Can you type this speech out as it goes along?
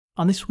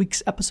On this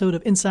week's episode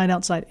of Inside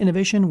Outside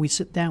Innovation, we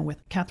sit down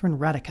with Catherine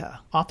Radica,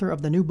 author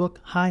of the new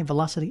book, High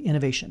Velocity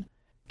Innovation.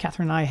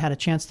 Catherine and I had a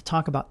chance to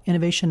talk about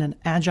innovation and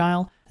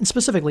agile, and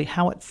specifically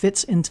how it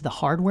fits into the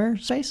hardware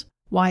space,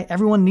 why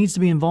everyone needs to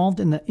be involved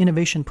in the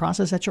innovation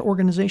process at your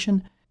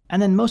organization,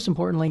 and then most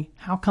importantly,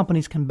 how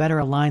companies can better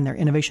align their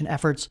innovation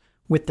efforts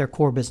with their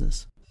core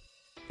business.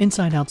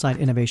 Inside Outside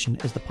Innovation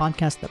is the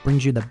podcast that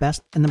brings you the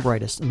best and the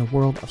brightest in the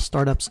world of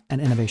startups and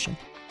innovation.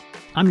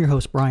 I'm your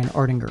host, Brian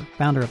Ardinger,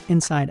 founder of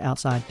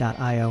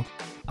InsideOutside.io,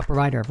 a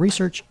provider of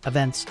research,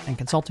 events, and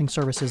consulting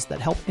services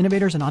that help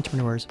innovators and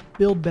entrepreneurs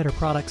build better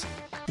products,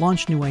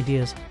 launch new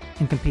ideas,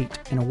 and compete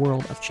in a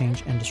world of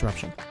change and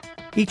disruption.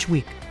 Each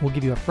week, we'll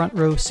give you a front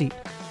row seat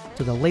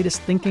to the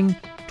latest thinking,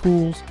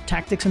 tools,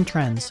 tactics, and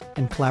trends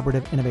in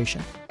collaborative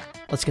innovation.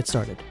 Let's get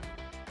started.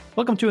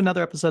 Welcome to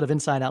another episode of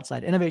Inside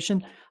Outside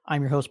Innovation.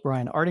 I'm your host,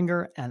 Brian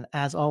Ardinger, and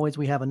as always,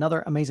 we have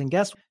another amazing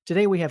guest.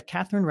 Today, we have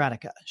Catherine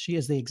Radica. She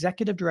is the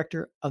Executive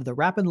Director of the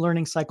Rapid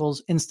Learning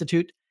Cycles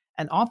Institute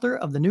and author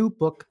of the new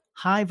book,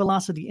 High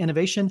Velocity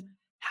Innovation,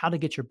 How to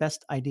Get Your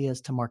Best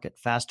Ideas to Market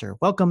Faster.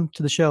 Welcome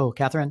to the show,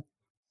 Catherine.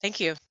 Thank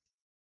you.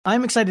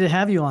 I'm excited to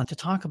have you on to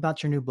talk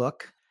about your new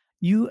book.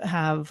 You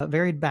have a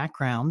varied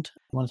background.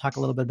 I want to talk a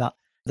little bit about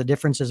the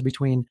differences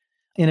between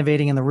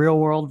innovating in the real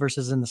world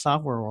versus in the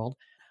software world.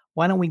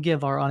 Why don't we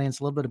give our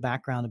audience a little bit of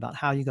background about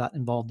how you got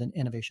involved in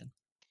innovation?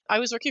 I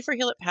was working for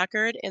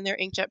Hewlett-Packard in their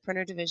inkjet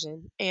printer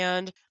division,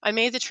 and I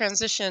made the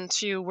transition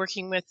to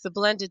working with the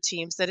blended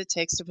teams that it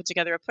takes to put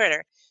together a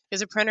printer.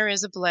 Because a printer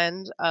is a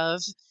blend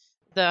of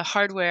the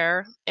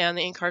hardware and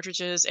the ink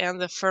cartridges and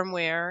the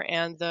firmware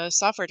and the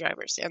software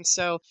drivers. And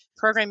so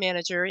program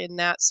manager in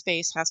that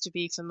space has to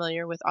be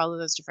familiar with all of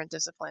those different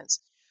disciplines.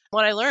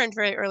 What I learned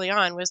very early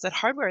on was that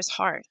hardware is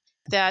hard.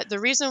 That the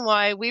reason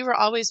why we were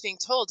always being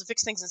told to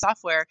fix things in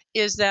software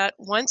is that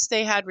once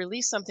they had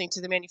released something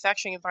to the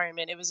manufacturing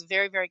environment, it was a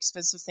very, very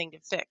expensive thing to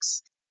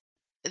fix.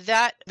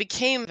 That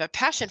became a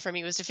passion for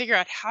me, was to figure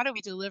out how do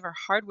we deliver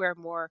hardware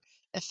more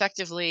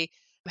effectively?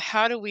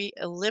 How do we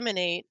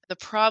eliminate the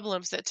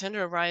problems that tend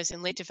to arise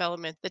in late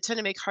development that tend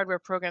to make hardware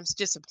programs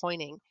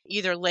disappointing,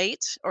 either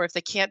late, or if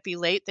they can't be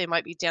late, they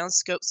might be down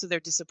scoped so they're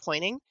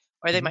disappointing,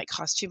 or they might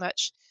cost too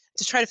much.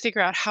 To try to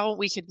figure out how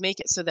we could make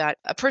it so that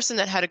a person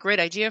that had a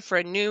great idea for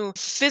a new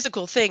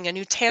physical thing, a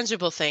new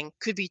tangible thing,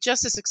 could be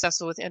just as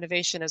successful with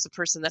innovation as a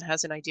person that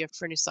has an idea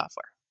for new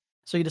software.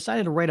 So you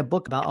decided to write a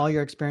book about all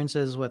your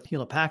experiences with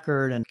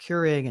Hewlett-Packard and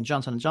Keurig and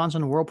Johnson &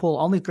 Johnson, Whirlpool,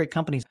 all these great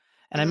companies.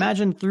 And I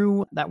imagine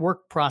through that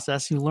work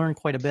process, you learn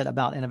quite a bit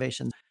about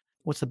innovation.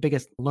 What's the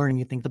biggest learning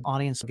you think the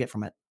audience will get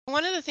from it?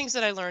 One of the things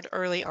that I learned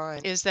early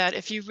on is that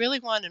if you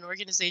really want an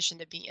organization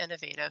to be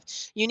innovative,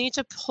 you need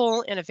to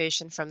pull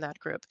innovation from that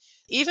group.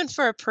 Even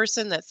for a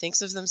person that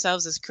thinks of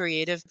themselves as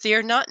creative, they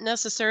are not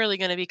necessarily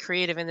going to be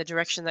creative in the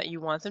direction that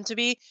you want them to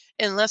be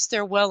unless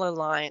they're well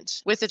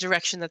aligned with the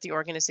direction that the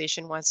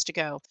organization wants to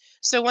go.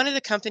 So one of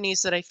the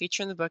companies that I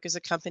feature in the book is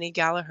a company,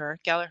 Gallagher.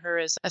 Gallagher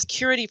is a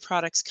security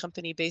products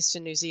company based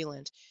in New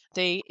Zealand.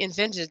 They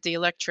invented the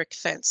electric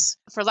fence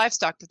for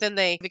livestock, but then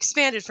they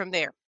expanded from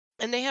there.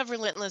 And they have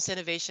relentless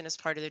innovation as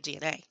part of their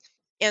DNA.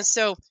 And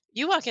so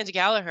you walk into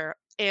Gallagher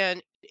and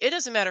it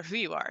doesn't matter who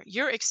you are.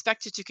 You're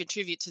expected to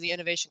contribute to the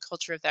innovation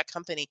culture of that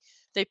company.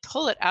 They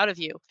pull it out of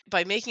you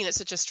by making it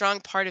such a strong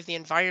part of the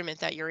environment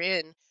that you're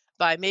in,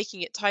 by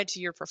making it tied to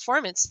your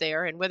performance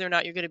there, and whether or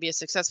not you're going to be a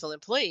successful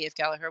employee of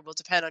Gallagher will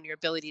depend on your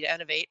ability to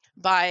innovate,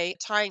 by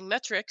tying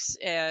metrics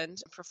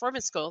and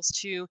performance goals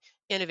to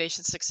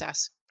innovation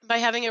success, by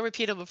having a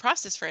repeatable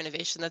process for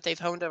innovation that they've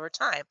honed over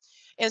time.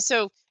 And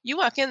so you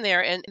walk in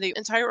there and the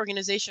entire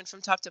organization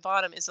from top to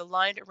bottom is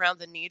aligned around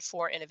the need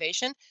for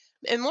innovation.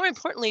 And more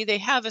importantly, they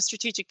have a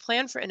strategic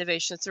plan for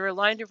innovations that are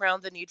aligned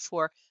around the need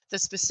for the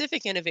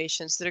specific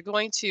innovations that are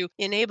going to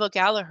enable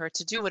Gallagher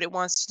to do what it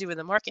wants to do in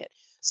the market.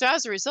 So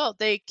as a result,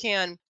 they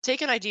can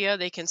take an idea,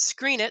 they can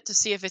screen it to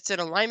see if it's in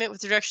alignment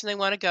with the direction they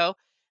want to go,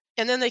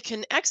 and then they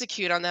can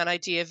execute on that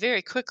idea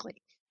very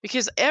quickly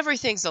because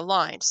everything's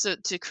aligned. So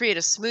to create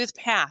a smooth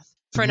path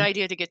for an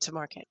idea to get to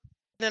market.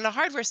 In a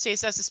hardware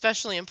space, that's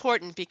especially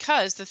important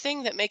because the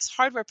thing that makes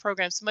hardware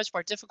programs much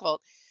more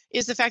difficult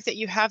is the fact that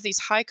you have these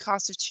high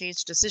cost of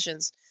change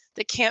decisions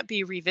that can't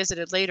be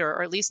revisited later,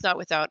 or at least not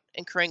without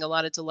incurring a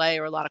lot of delay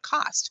or a lot of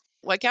cost.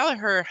 What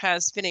Gallagher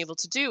has been able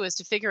to do is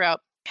to figure out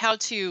how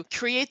to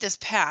create this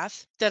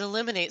path that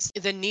eliminates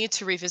the need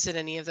to revisit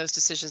any of those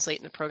decisions late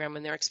in the program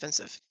when they're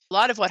expensive. A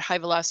lot of what high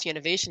velocity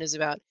innovation is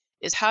about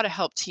is how to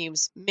help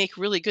teams make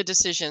really good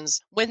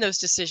decisions when those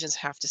decisions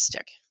have to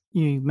stick.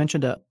 You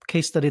mentioned a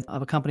case study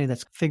of a company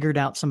that's figured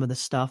out some of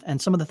this stuff,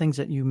 and some of the things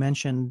that you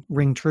mentioned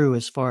ring true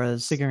as far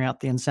as figuring out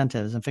the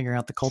incentives and figuring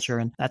out the culture.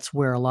 And that's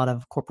where a lot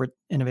of corporate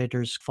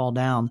innovators fall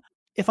down.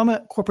 If I'm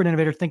a corporate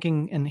innovator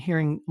thinking and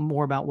hearing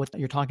more about what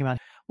you're talking about,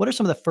 what are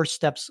some of the first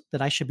steps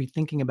that I should be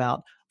thinking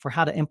about for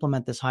how to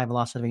implement this high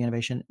velocity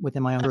innovation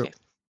within my own group?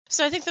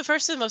 So I think the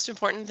first and most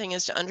important thing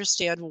is to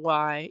understand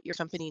why your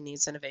company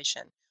needs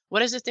innovation.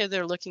 What is it that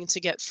they're looking to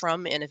get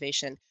from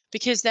innovation?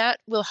 Because that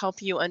will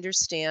help you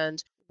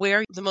understand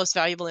where the most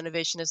valuable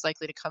innovation is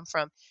likely to come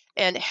from,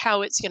 and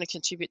how it's going to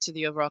contribute to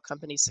the overall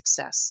company's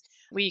success.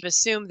 We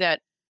assume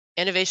that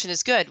innovation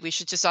is good. We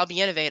should just all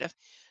be innovative.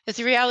 But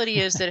the reality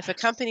is that if a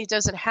company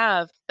doesn't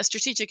have a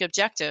strategic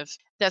objective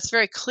that's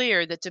very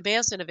clear that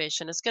demands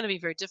innovation, it's going to be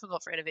very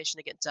difficult for innovation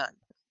to get done.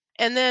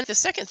 And then the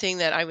second thing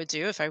that I would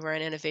do if I were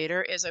an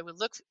innovator is I would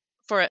look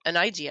for an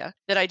idea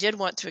that I did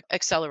want to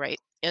accelerate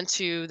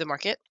into the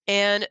market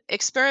and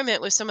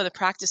experiment with some of the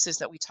practices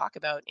that we talk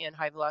about in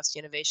high velocity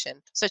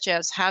innovation, such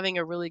as having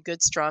a really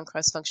good, strong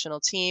cross-functional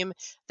team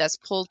that's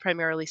pulled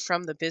primarily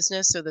from the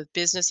business. So the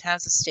business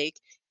has a stake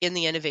in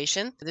the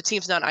innovation. The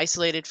team's not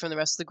isolated from the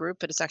rest of the group,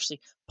 but it's actually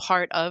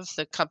part of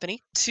the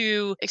company.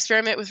 To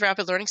experiment with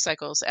rapid learning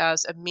cycles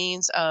as a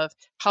means of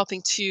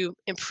helping to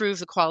improve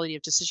the quality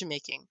of decision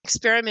making.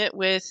 Experiment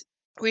with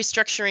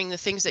restructuring the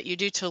things that you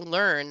do to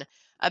learn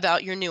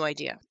about your new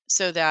idea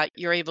so that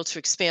you're able to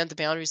expand the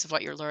boundaries of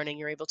what you're learning.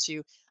 You're able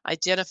to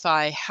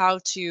identify how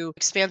to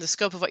expand the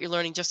scope of what you're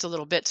learning just a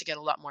little bit to get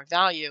a lot more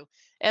value.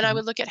 And I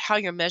would look at how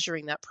you're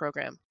measuring that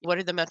program. What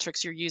are the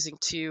metrics you're using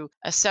to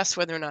assess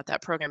whether or not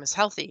that program is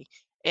healthy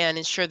and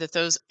ensure that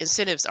those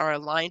incentives are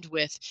aligned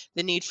with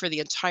the need for the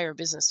entire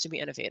business to be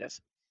innovative?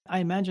 I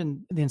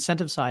imagine the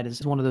incentive side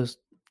is one of those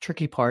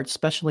tricky parts,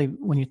 especially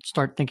when you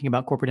start thinking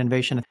about corporate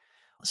innovation.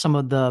 Some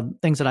of the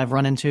things that I've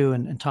run into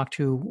and talked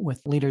to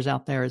with leaders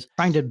out there is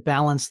trying to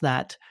balance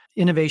that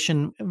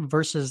innovation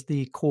versus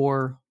the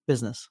core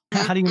business.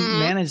 How do you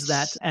manage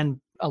that and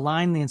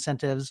align the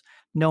incentives,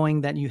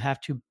 knowing that you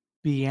have to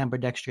be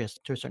ambidextrous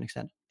to a certain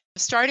extent?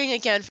 Starting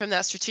again from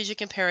that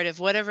strategic imperative,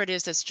 whatever it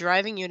is that's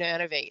driving you to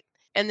innovate,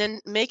 and then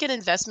make an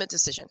investment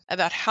decision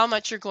about how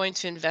much you're going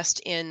to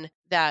invest in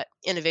that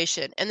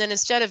innovation. And then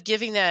instead of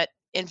giving that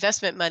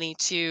investment money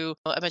to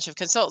a bunch of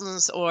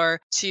consultants or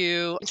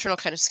to internal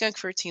kind of skunk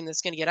for a team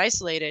that's going to get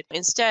isolated.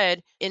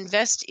 Instead,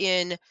 invest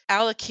in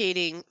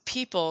allocating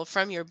people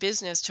from your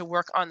business to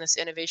work on this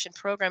innovation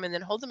program and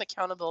then hold them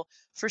accountable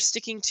for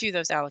sticking to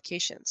those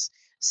allocations.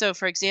 So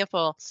for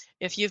example,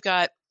 if you've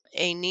got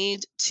a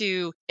need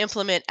to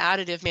implement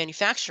additive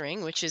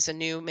manufacturing, which is a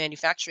new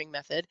manufacturing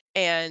method,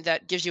 and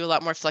that gives you a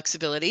lot more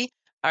flexibility.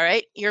 All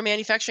right, your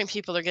manufacturing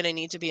people are going to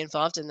need to be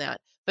involved in that.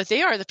 But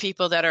they are the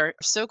people that are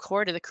so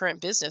core to the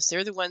current business.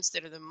 They're the ones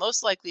that are the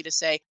most likely to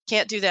say,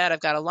 can't do that, I've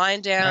got a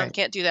line down, Right.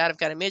 can't do that, I've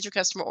got a major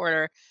customer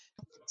order.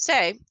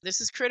 Say,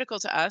 this is critical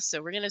to us,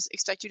 so we're going to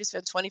expect you to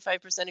spend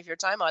 25% of your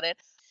time on it.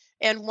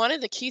 And one of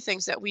the key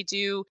things that we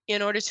do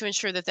in order to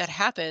ensure that that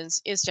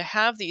happens is to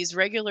have these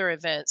regular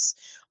events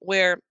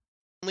where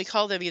we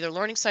call them either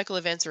learning cycle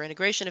events or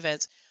integration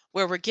events,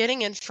 where we're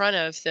getting in front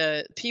of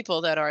the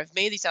people that have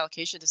made these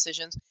allocation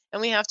decisions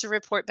and we have to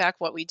report back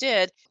what we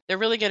did. They're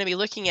really going to be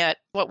looking at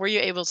what were you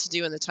able to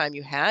do in the time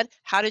you had?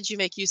 How did you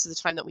make use of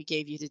the time that we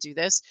gave you to do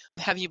this?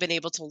 Have you been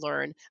able to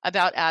learn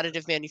about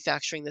additive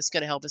manufacturing that's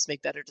going to help us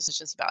make better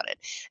decisions about it?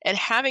 And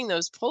having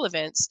those pull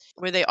events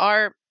where they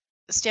are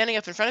standing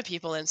up in front of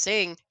people and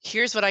saying,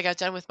 here's what I got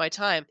done with my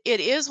time. It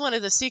is one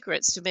of the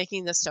secrets to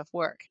making this stuff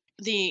work.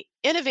 The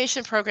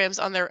innovation programs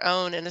on their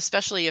own, and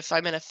especially if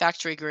I'm in a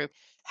factory group,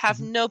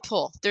 have no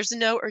pull. There's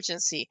no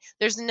urgency.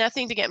 There's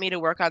nothing to get me to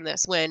work on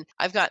this when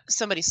I've got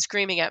somebody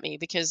screaming at me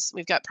because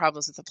we've got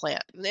problems with the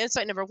plant. And the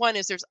insight number one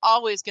is there's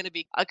always going to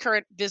be a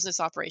current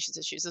business operations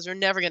issues. Those are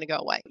never going to go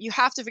away. You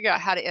have to figure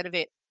out how to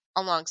innovate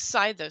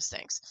alongside those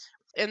things.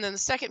 And then the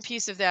second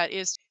piece of that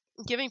is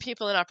giving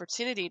people an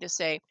opportunity to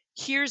say,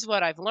 here's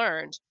what I've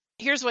learned.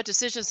 Here's what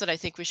decisions that I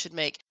think we should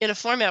make in a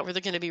format where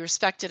they're going to be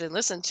respected and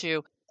listened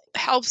to.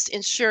 Helps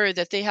ensure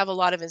that they have a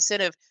lot of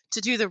incentive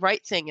to do the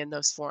right thing in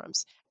those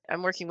forums.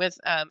 I'm working with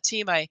a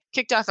team I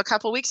kicked off a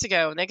couple weeks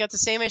ago, and they got the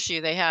same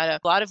issue. They had a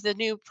lot of the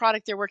new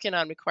product they're working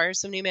on requires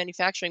some new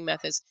manufacturing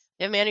methods.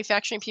 They have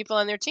manufacturing people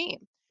on their team.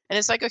 And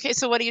it's like, okay,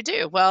 so what do you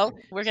do? Well,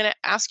 we're going to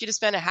ask you to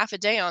spend a half a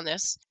day on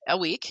this a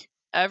week.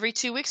 Every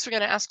 2 weeks, we're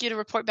going to ask you to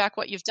report back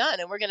what you've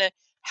done, and we're going to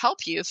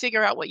help you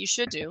figure out what you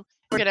should do.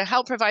 We're going to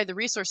help provide the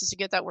resources to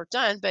get that work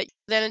done. But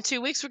then in 2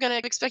 weeks, we're going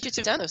to expect you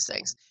to have done those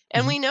things.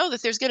 And we know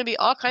that there's going to be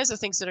all kinds of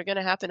things that are going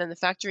to happen in the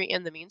factory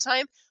in the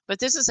meantime. But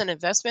this is an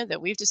investment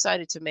that we've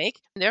decided to make.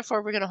 And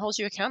therefore, we're going to hold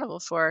you accountable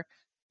for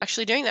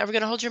actually doing that. We're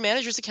going to hold your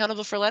managers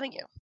accountable for letting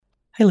you.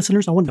 Hey,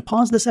 listeners, I wanted to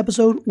pause this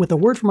episode with a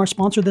word from our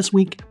sponsor this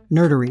week,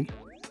 Nerdery.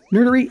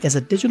 Nerdery is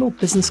a digital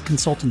business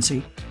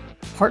consultancy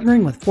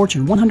partnering with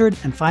Fortune 100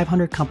 and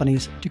 500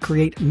 companies to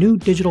create new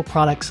digital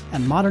products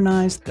and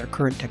modernize their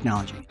current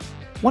technology.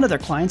 One of their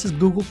clients is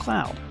Google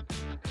Cloud.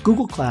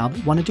 Google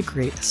Cloud wanted to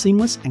create a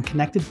seamless and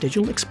connected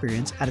digital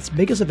experience at its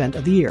biggest event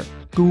of the year,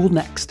 Google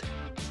Next.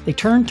 They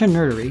turned to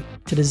Nerdery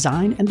to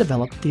design and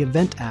develop the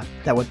event app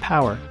that would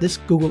power this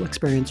Google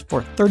experience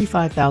for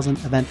 35,000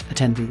 event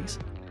attendees.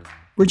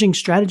 Bridging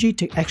strategy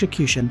to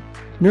execution,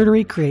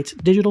 Nerdery creates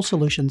digital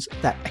solutions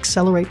that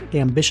accelerate the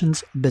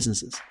ambitions of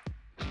businesses.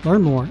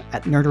 Learn more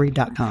at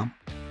nerdery.com.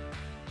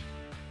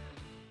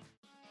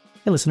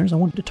 Hey listeners, I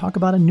wanted to talk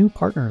about a new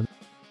partner,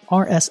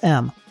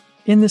 RSM.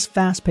 In this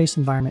fast-paced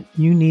environment,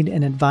 you need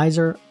an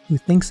advisor who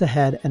thinks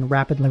ahead and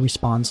rapidly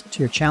responds to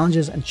your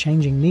challenges and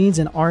changing needs,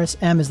 and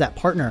RSM is that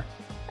partner.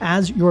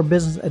 As your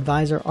business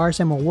advisor,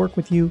 RSM will work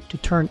with you to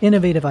turn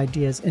innovative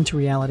ideas into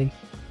reality.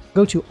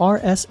 Go to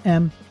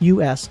rsmus.com/IO.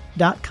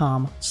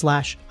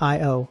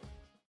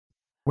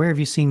 Where have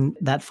you seen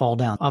that fall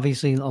down?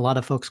 Obviously, a lot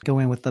of folks go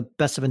in with the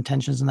best of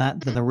intentions and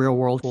that, then the real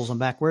world pulls them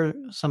back. Where are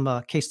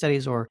some case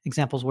studies or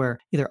examples where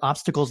either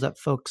obstacles that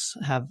folks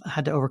have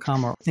had to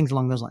overcome or things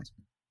along those lines?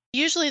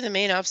 Usually, the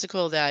main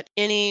obstacle that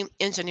any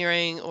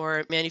engineering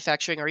or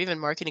manufacturing or even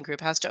marketing group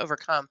has to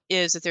overcome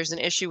is that there's an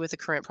issue with the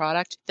current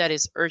product that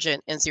is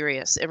urgent and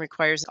serious and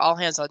requires all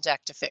hands on deck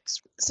to fix.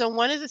 So,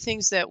 one of the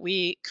things that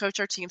we coach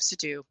our teams to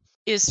do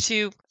is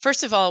to,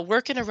 first of all,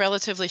 work in a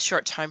relatively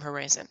short time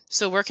horizon.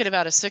 So, work in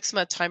about a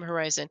 6-month time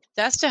horizon.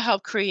 That's to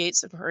help create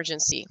some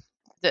urgency.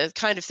 The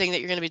kind of thing that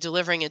you're going to be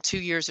delivering in 2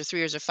 years or 3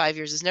 years or 5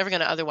 years is never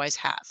going to otherwise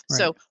have. Right.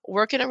 So,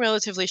 work in a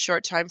relatively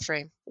short time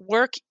frame.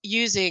 Work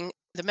using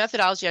the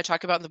methodology I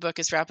talk about in the book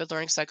is rapid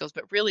learning cycles,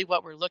 but really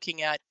what we're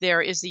looking at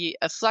there is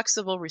a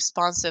flexible,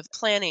 responsive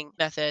planning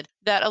method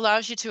that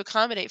allows you to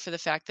accommodate for the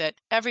fact that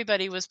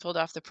everybody was pulled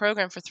off the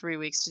program for 3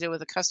 weeks to deal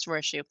with a customer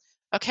issue.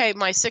 Okay,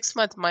 my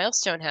 6-month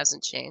milestone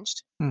hasn't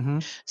changed. Mm-hmm.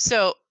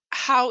 So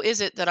how is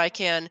it that I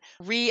can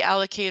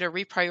reallocate or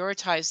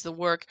reprioritize the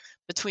work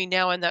between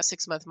now and that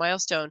 6-month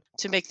milestone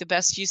to make the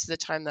best use of the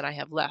time that I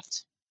have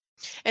left?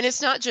 And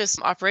it's not just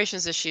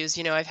operations issues.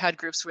 I've had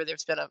groups where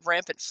there's been a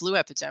rampant flu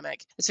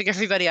epidemic. It took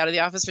everybody out of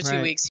the office for 2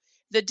 Right. weeks.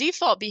 The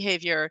default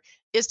behavior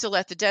is to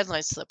let the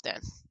deadline slip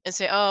then and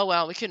say, oh,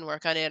 well, we couldn't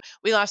work on it.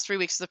 We lost 3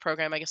 weeks of the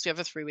program. I guess we have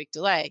a 3-week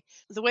delay.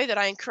 The way that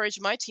I encourage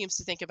my teams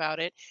to think about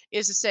it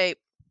is to say,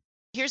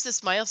 here's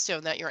this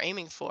milestone that you're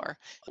aiming for.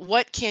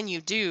 What can you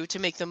do to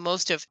make the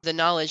most of the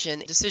knowledge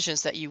and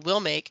decisions that you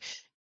will make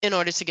in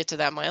order to get to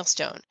that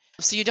milestone?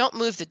 So you don't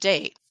move the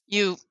date,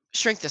 you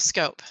shrink the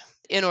scope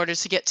in order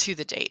to get to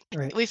the date.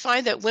 Right. We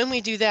find that when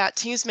we do that,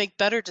 teams make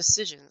better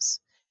decisions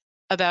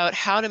about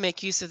how to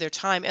make use of their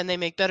time, and they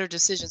make better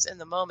decisions in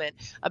the moment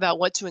about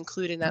what to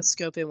include in that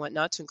scope and what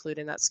not to include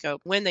in that scope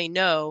when they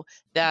know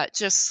that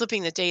just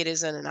slipping the date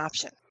isn't an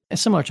option.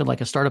 It's similar to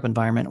like a startup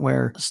environment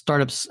where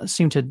startups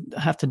seem to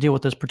have to deal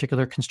with those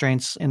particular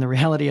constraints in the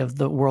reality of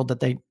the world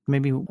that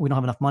maybe we don't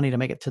have enough money to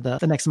make it to the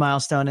next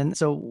milestone. And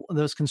so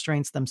those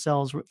constraints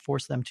themselves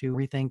force them to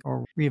rethink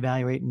or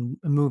reevaluate and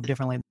move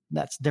differently.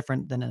 That's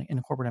different than in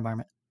a corporate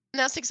environment. And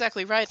that's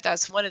exactly right.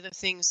 That's one of the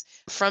things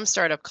from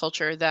startup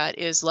culture that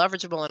is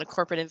leverageable in a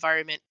corporate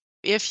environment.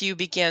 If you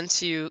begin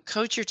to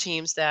coach your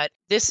teams that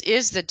this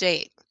is the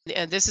date,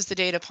 and this is the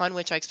date upon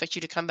which I expect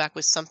you to come back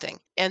with something,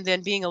 and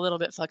then being a little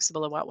bit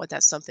flexible about what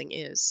that something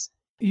is.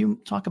 You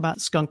talk about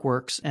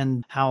skunkworks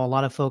and how a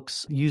lot of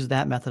folks use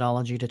that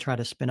methodology to try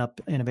to spin up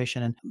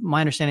innovation. And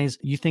my understanding is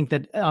you think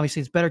that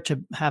obviously it's better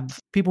to have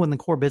people in the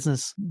core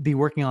business be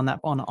working on that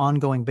on an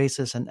ongoing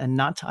basis and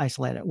not to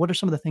isolate it. What are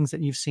some of the things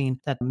that you've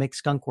seen that make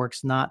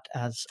skunkworks not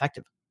as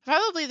effective?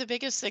 Probably the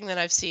biggest thing that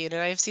I've seen,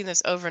 and I've seen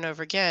this over and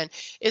over again,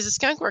 is the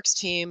Skunkworks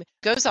team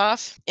goes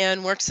off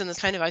and works in this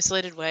kind of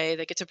isolated way.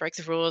 They get to break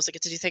the rules, they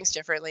get to do things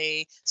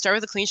differently, start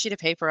with a clean sheet of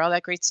paper, all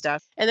that great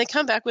stuff. And they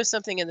come back with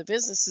something in the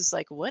business is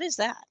like, what is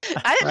that?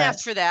 I didn't Right.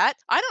 ask for that.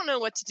 I don't know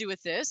what to do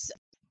with this.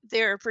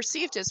 They're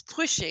perceived as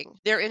pushing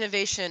their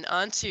innovation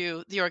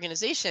onto the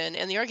organization,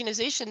 and the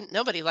organization,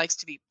 nobody likes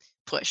to be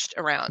pushed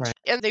around. Right.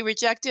 And they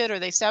reject it or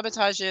they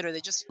sabotage it or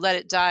they just let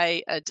it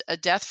die a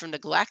death from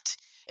neglect.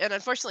 And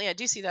unfortunately, I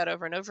do see that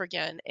over and over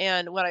again.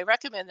 And what I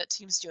recommend that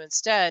teams do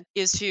instead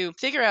is to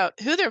figure out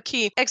who their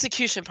key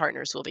execution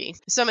partners will be.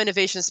 Some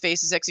innovation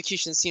spaces,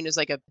 execution is seen as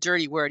like a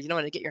dirty word. You don't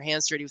want to get your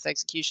hands dirty with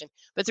execution.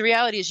 But the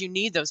reality is you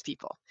need those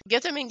people.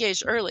 Get them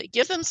engaged early.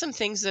 Give them some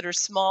things that are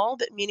small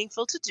but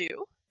meaningful to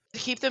do.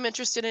 Keep them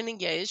interested and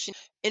engaged.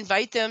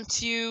 Invite them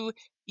to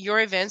your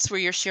events where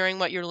you're sharing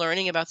what you're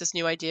learning about this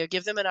new idea.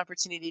 Give them an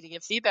opportunity to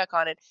give feedback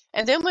on it.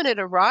 And then when it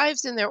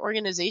arrives in their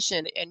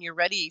organization and you're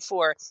ready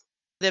for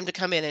them to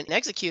come in and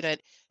execute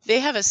it, they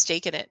have a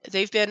stake in it.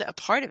 They've been a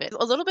part of it.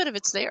 A little bit of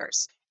it's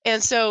theirs.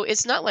 And so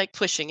it's not like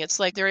pushing, it's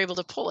like they're able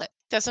to pull it.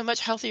 That's a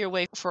much healthier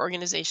way for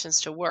organizations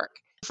to work.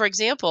 For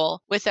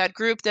example, with that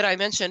group that I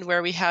mentioned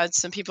where we had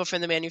some people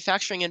from the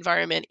manufacturing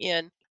environment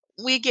in,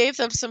 we gave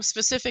them some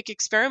specific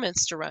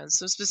experiments to run,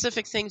 some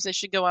specific things they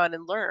should go out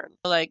and learn,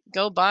 like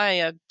go buy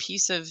a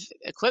piece of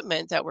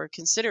equipment that we're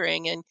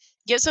considering and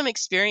get some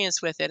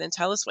experience with it and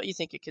tell us what you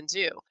think it can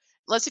do.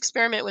 Let's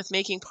experiment with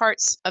making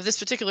parts of this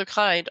particular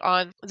kind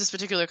on this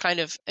particular kind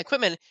of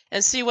equipment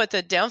and see what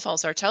the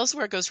downfalls are. Tell us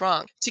where it goes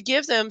wrong. To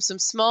give them some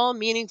small,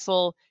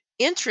 meaningful,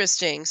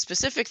 interesting,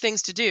 specific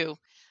things to do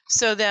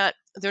so that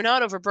they're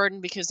not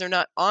overburdened because they're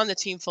not on the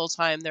team full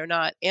time, they're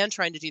not and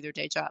trying to do their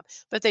day job,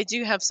 but they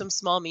do have some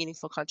small,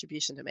 meaningful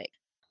contribution to make.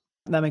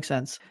 That makes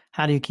sense.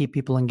 How do you keep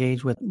people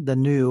engaged with the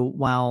new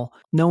while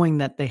knowing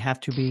that they have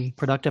to be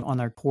productive on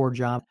their core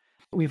job?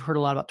 We've heard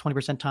a lot about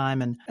 20%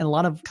 time, and a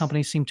lot of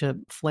companies seem to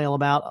flail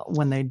about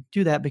when they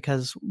do that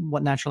because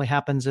what naturally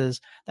happens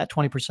is that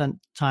 20%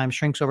 time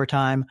shrinks over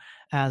time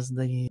as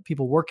the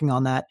people working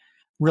on that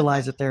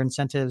realize that their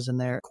incentives and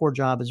their core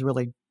job is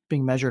really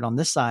being measured on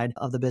this side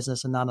of the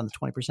business and not on the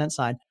 20%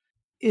 side.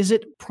 Is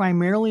it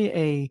primarily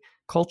a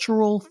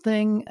cultural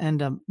thing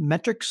and a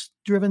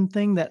metrics-driven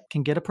thing that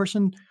can get a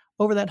person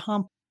over that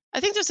hump? I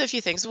think there's a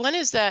few things. One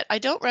is that I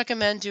don't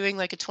recommend doing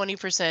like a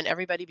 20%,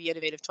 everybody be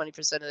innovative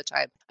 20% of the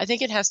time. I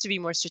think it has to be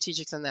more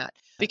strategic than that.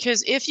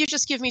 Because if you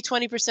just give me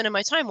 20% of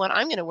my time, what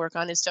I'm going to work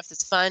on is stuff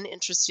that's fun,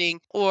 interesting,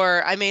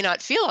 or I may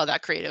not feel all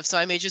that creative. So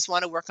I may just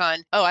want to work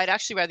on, I'd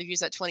actually rather use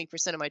that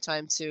 20% of my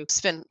time to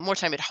spend more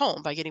time at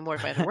home by getting more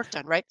of my other work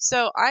done, right?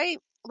 So I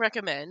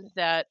recommend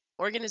that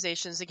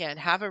organizations, again,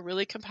 have a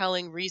really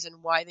compelling reason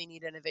why they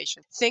need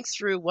innovation. Think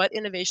through what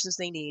innovations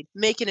they need,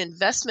 make an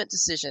investment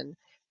decision,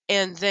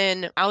 and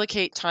then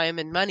allocate time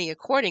and money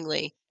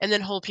accordingly, and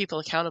then hold people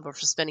accountable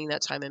for spending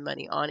that time and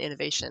money on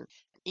innovation.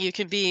 You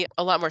can be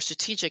a lot more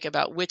strategic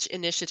about which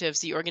initiatives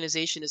the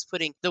organization is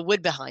putting the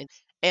wood behind,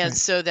 and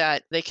so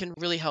that they can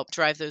really help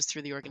drive those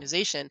through the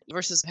organization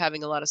versus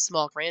having a lot of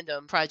small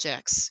random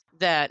projects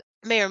that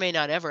may or may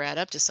not ever add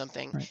up to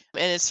something. Right.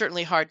 And it's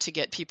certainly hard to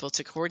get people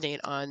to coordinate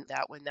on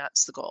that when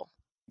that's the goal.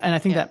 And I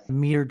think that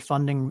metered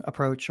funding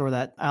approach, or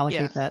that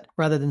allocate that,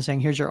 rather than saying,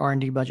 here's your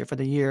R&D budget for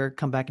the year,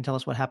 come back and tell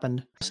us what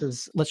happened. This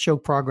is, let's show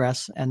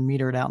progress and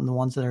meter it out in the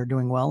ones that are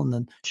doing well, and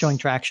then showing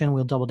traction,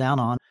 we'll double down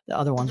on. The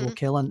other ones we'll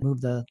kill and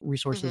move the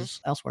resources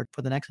elsewhere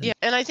for the next. Yeah,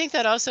 and I think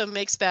that also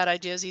makes bad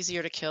ideas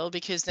easier to kill,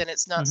 because then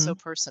it's not so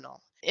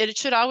personal. It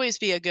should always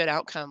be a good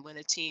outcome when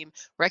a team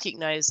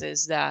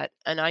recognizes that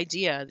an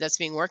idea that's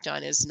being worked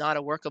on is not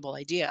a workable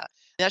idea.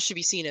 That should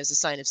be seen as a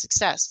sign of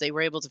success. They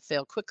were able to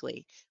fail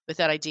quickly with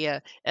that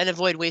idea and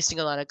avoid wasting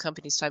a lot of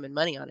companies' time and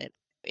money on it.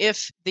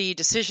 If the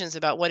decisions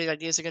about what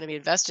ideas are going to be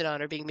invested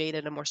on are being made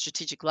at a more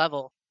strategic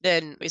level,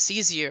 then it's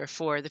easier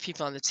for the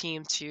people on the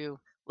team to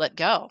let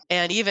go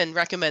and even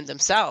recommend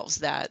themselves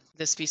that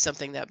this be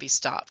something that be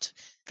stopped,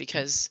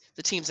 because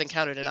the team's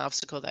encountered an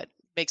obstacle that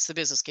makes the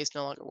business case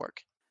no longer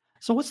work.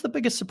 So what's the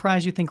biggest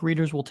surprise you think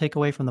readers will take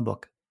away from the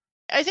book?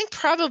 I think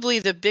probably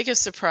the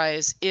biggest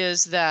surprise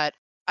is that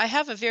I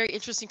have a very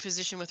interesting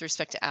position with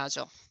respect to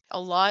Agile. A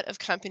lot of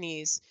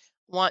companies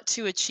want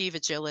to achieve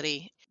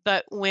agility,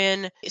 but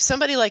when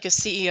somebody like a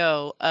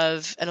CEO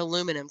of an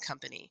aluminum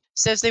company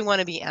says they want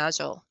to be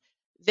Agile,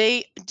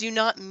 they do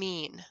not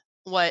mean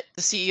what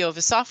the CEO of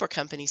a software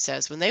company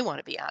says when they want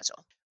to be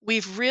Agile.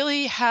 We've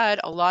really had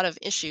a lot of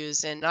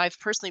issues, and I've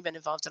personally been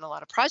involved in a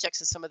lot of projects,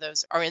 and some of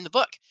those are in the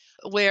book,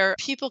 where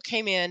people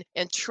came in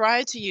and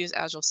tried to use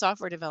Agile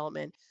software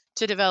development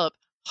to develop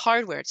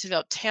hardware, to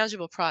develop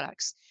tangible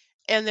products.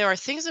 And there are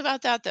things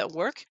about that that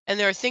work, and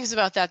there are things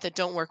about that that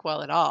don't work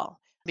well at all,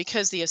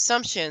 because the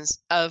assumptions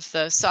of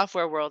the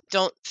software world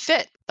don't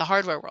fit the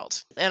hardware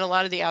world. And a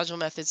lot of the Agile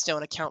methods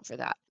don't account for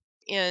that.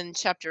 In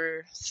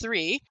chapter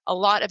 3, a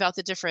lot about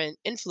the different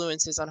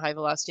influences on high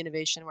velocity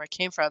innovation, where it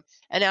came from.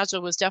 And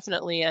Agile was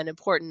definitely an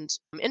important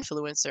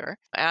influencer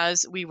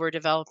as we were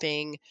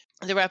developing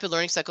the rapid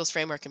learning cycles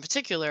framework in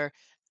particular.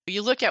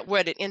 You look at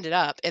where it ended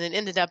up, and it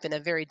ended up in a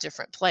very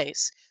different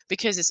place,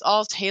 because it's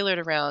all tailored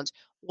around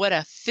what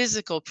a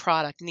physical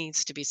product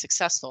needs to be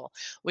successful,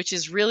 which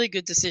is really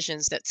good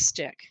decisions that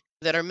stick,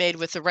 that are made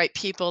with the right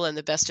people and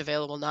the best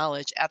available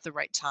knowledge at the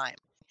right time.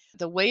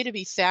 The way to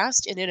be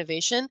fast in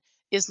innovation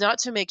is not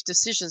to make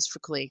decisions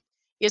quickly.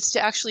 It's to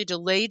actually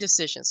delay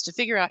decisions, to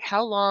figure out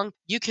how long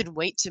you can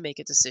wait to make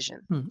a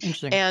decision.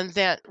 Interesting. And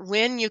that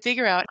when you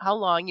figure out how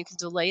long you can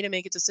delay to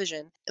make a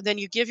decision, then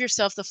you give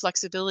yourself the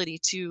flexibility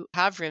to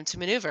have room to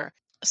maneuver.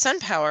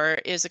 SunPower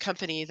is a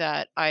company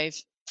that I've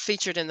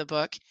featured in the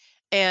book,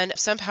 and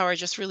SunPower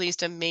just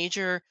released a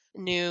major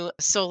new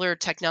solar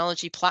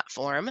technology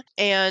platform.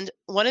 And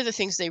one of the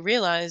things they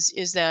realized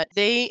is that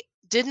they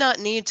did not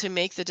need to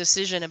make the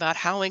decision about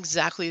how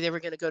exactly they were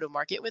going to go to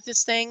market with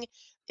this thing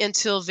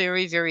until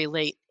very, very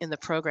late in the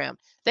program.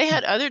 They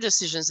had other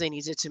decisions they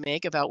needed to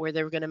make about where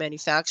they were going to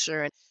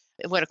manufacture and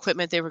what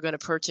equipment they were going to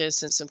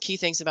purchase, and some key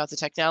things about the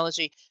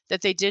technology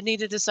that they did need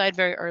to decide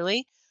very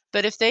early.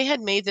 But if they had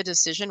made the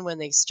decision when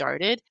they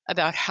started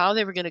about how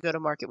they were going to go to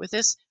market with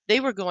this, they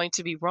were going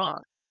to be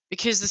wrong,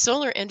 because the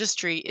solar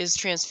industry is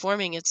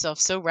transforming itself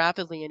so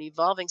rapidly and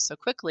evolving so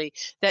quickly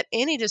that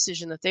any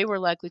decision that they were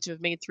likely to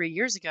have made 3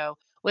 years ago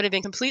would have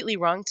been completely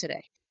wrong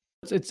today.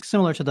 It's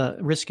similar to the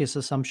riskiest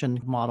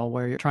assumption model,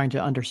 where you're trying to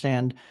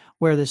understand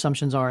where the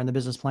assumptions are in the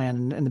business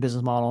plan and the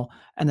business model,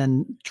 and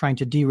then trying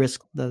to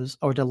de-risk those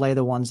or delay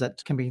the ones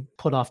that can be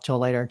put off till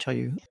later until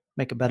you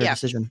make a better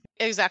decision.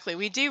 Exactly.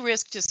 We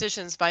de-risk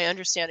decisions by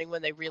understanding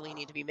when they really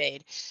need to be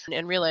made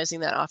and realizing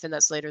that often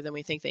that's later than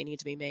we think they need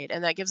to be made.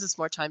 And that gives us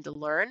more time to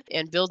learn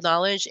and build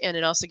knowledge. And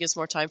it also gives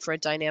more time for a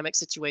dynamic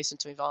situation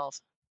to evolve.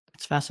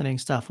 It's fascinating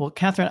stuff. Well,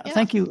 Catherine,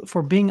 thank you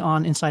for being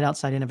on Inside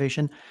Outside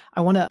Innovation.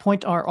 I want to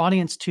point our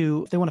audience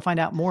to, if they want to find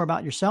out more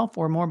about yourself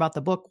or more about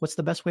the book, what's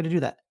the best way to do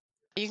that?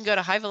 You can go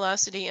to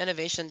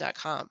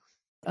highvelocityinnovation.com.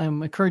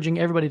 I'm encouraging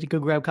everybody to go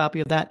grab a copy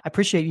of that. I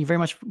appreciate you very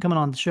much for coming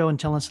on the show and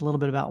telling us a little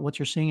bit about what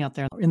you're seeing out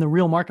there in the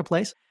real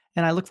marketplace.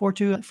 And I look forward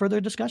to further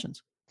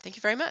discussions. Thank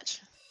you very much.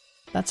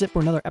 That's it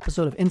for another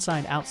episode of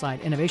Inside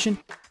Outside Innovation.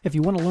 If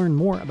you want to learn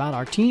more about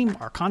our team,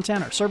 our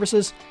content, our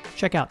services,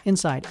 check out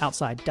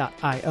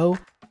insideoutside.io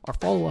or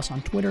follow us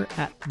on Twitter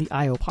at the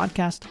IO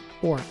Podcast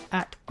or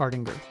at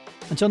Ardinger.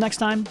 Until next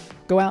time,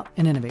 go out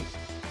and innovate.